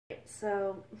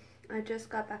So I just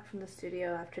got back from the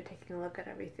studio after taking a look at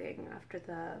everything after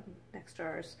the next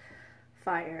door's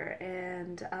fire,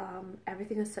 and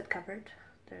everything is soot covered.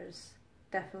 There's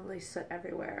definitely soot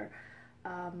everywhere.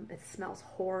 It smells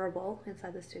horrible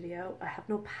inside the studio. I have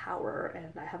no power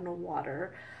and I have no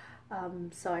water,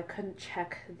 so I couldn't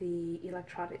check the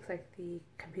electronics, like the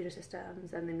computer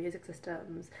systems and the music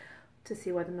systems, to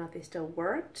see whether or not they still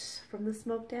worked from the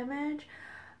smoke damage.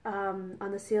 On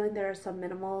the ceiling there is some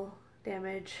minimal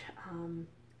damage, and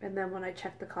then when I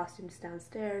checked the costumes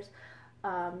downstairs,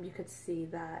 you could see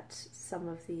that some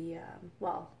of the,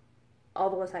 well, all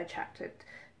the ones I checked,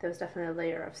 there was definitely a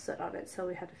layer of soot on it, so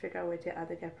we had to figure out a way to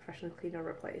either get professionally cleaned or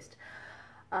replaced.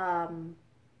 Yeah.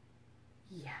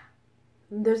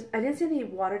 I didn't see any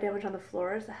water damage on the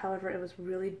floors, however it was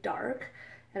really dark.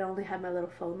 It only had my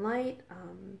little phone light,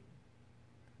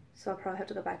 so I'll probably have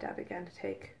to go back down again to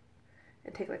take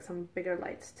like some bigger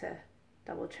lights to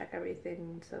double check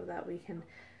everything so that we can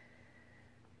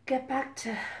get back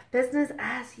to business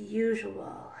as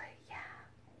usual. Yeah.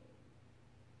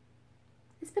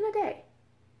 It's been a day.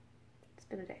 It's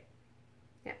been a day.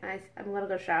 Yeah, I'm gonna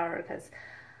go shower because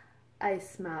I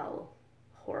smell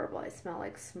horrible. I smell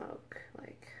like smoke.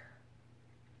 Like,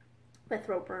 my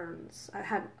throat burns. I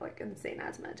had like insane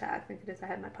asthma attack. I think it is. I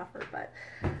had my puffer, but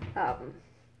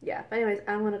yeah. But anyways,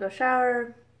 I'm gonna go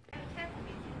shower.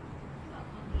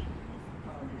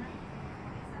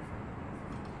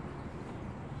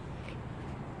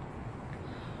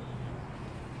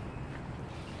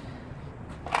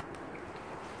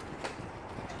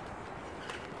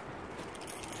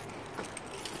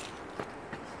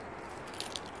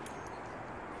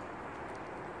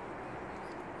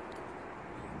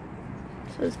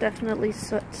 So it's definitely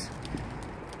soot.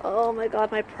 Oh my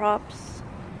god, my props.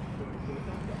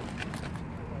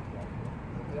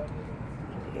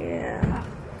 Yeah.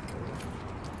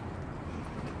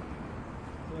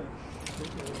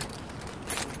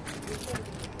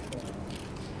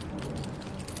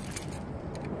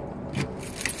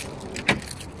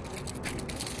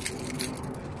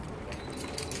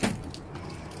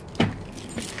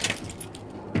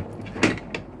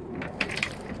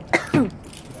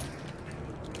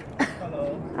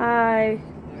 Hi.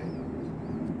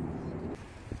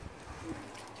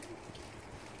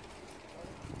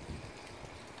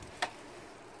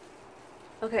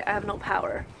 Okay, I have no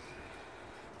power.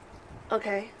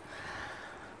 Okay.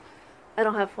 I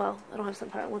don't have some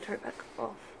power. I'm gonna turn it back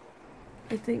off,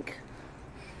 I think.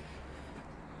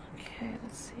 Okay,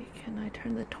 let's see. Can I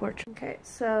turn the torch? Okay,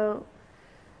 so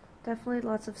definitely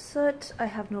lots of soot. I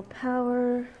have no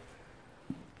power.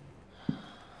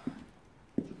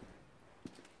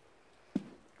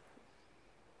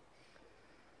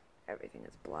 Everything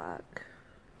is black.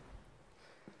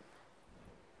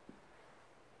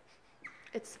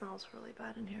 It smells really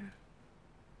bad in here.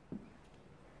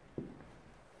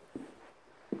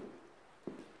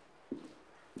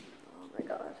 Oh my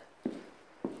god.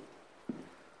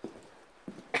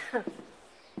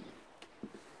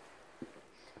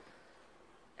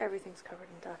 Everything's covered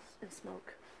in dust and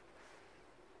smoke.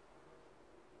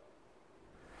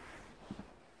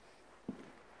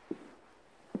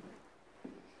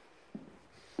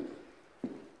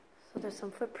 So there's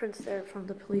some footprints there from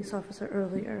the police officer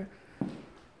earlier.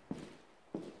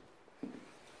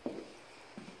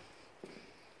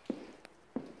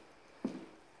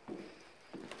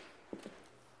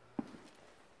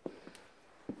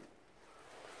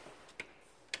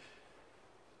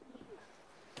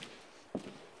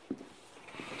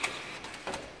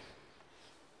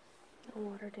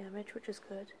 Water damage, which is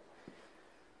good.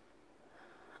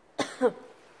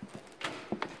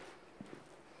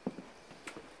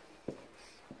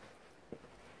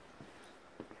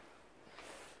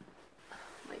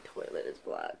 My toilet is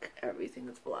black. Everything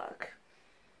is black.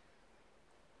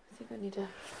 I think I need to,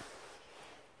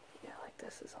 yeah, like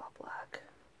this is all black.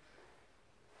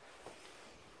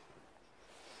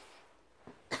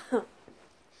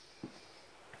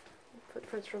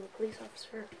 Footprints from the police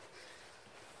officer.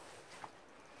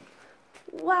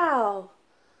 Wow!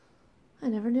 I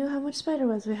never knew how much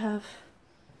spiderwebs we have.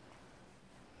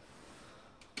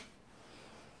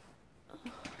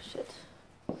 Oh, shit.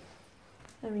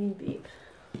 I mean beep.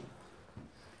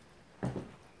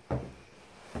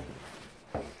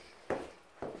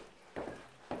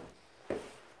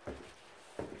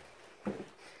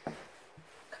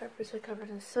 Carpets are covered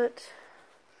in soot.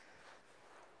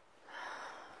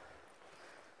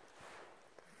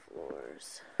 The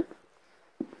floors.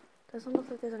 Doesn't look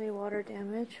like there's any water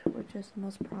damage, which is the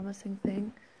most promising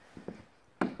thing.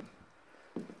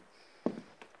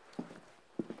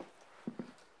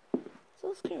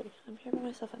 So scary. I'm here by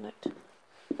myself at night.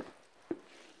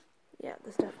 Yeah,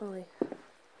 this definitely.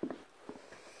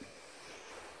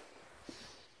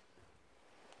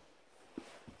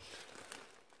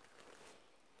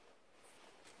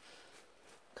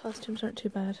 Costumes aren't too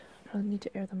bad. Probably need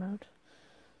to air them out.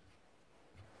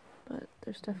 But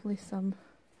there's definitely some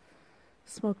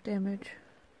smoke damage.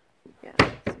 Yeah,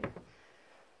 let's see.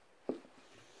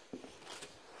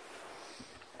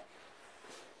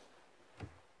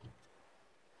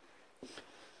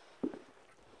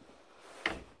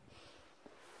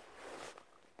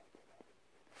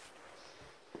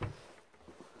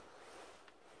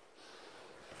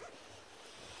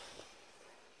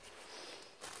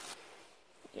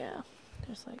 Yeah,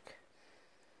 there's like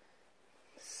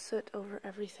soot over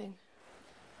everything.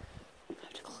 I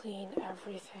have to clean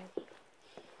everything.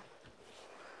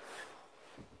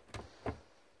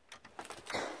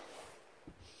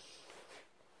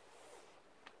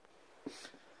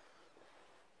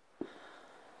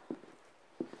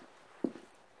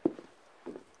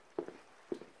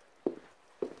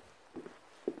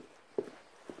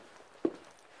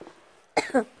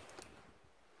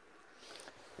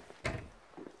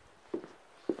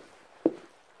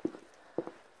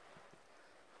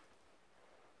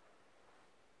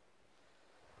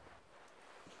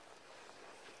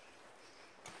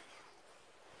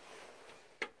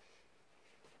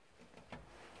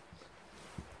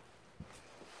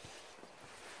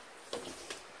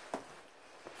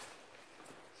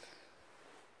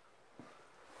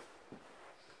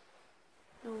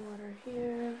 No water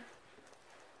here.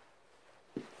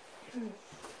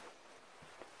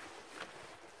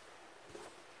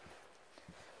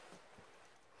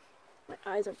 My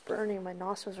eyes are burning, my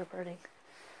nostrils are burning.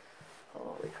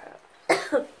 Holy crap.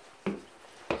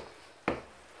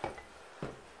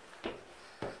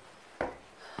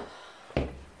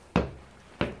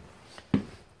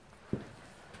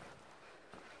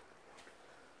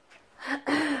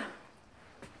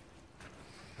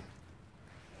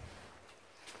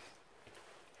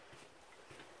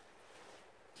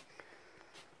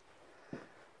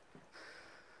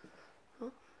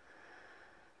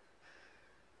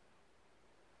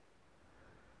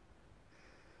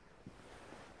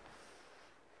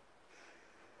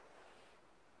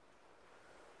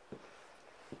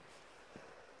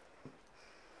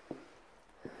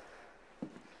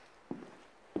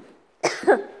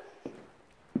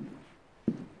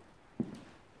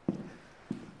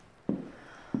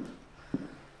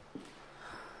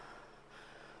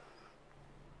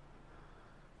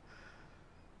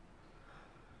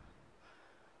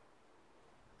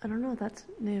 I don't know, that's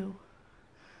new.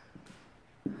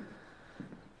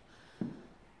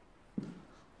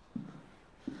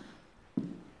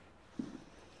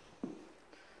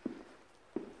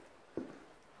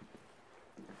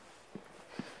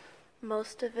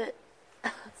 Most of it,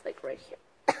 it's like right here.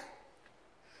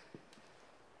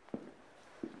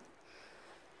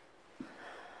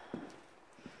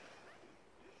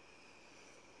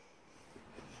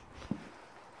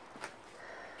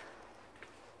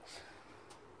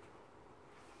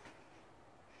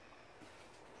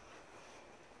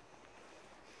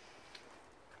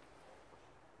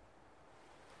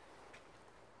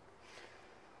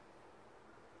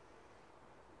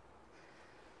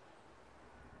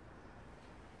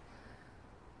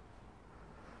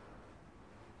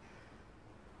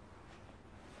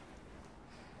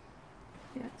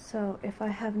 Yeah, so if I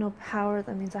have no power,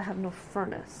 that means I have no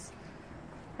furnace.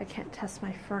 I can't test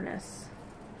my furnace.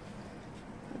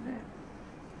 Okay.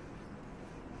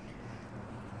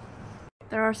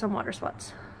 There are some water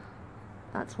spots.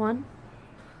 That's one.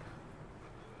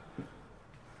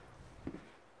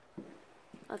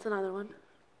 That's another one.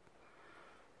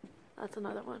 That's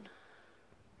another one.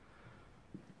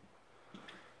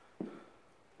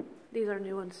 These are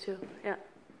new ones too, yeah.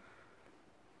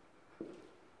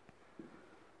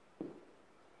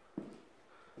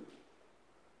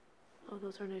 Oh,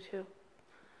 those are new too.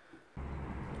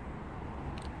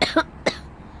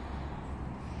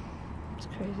 It's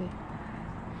crazy.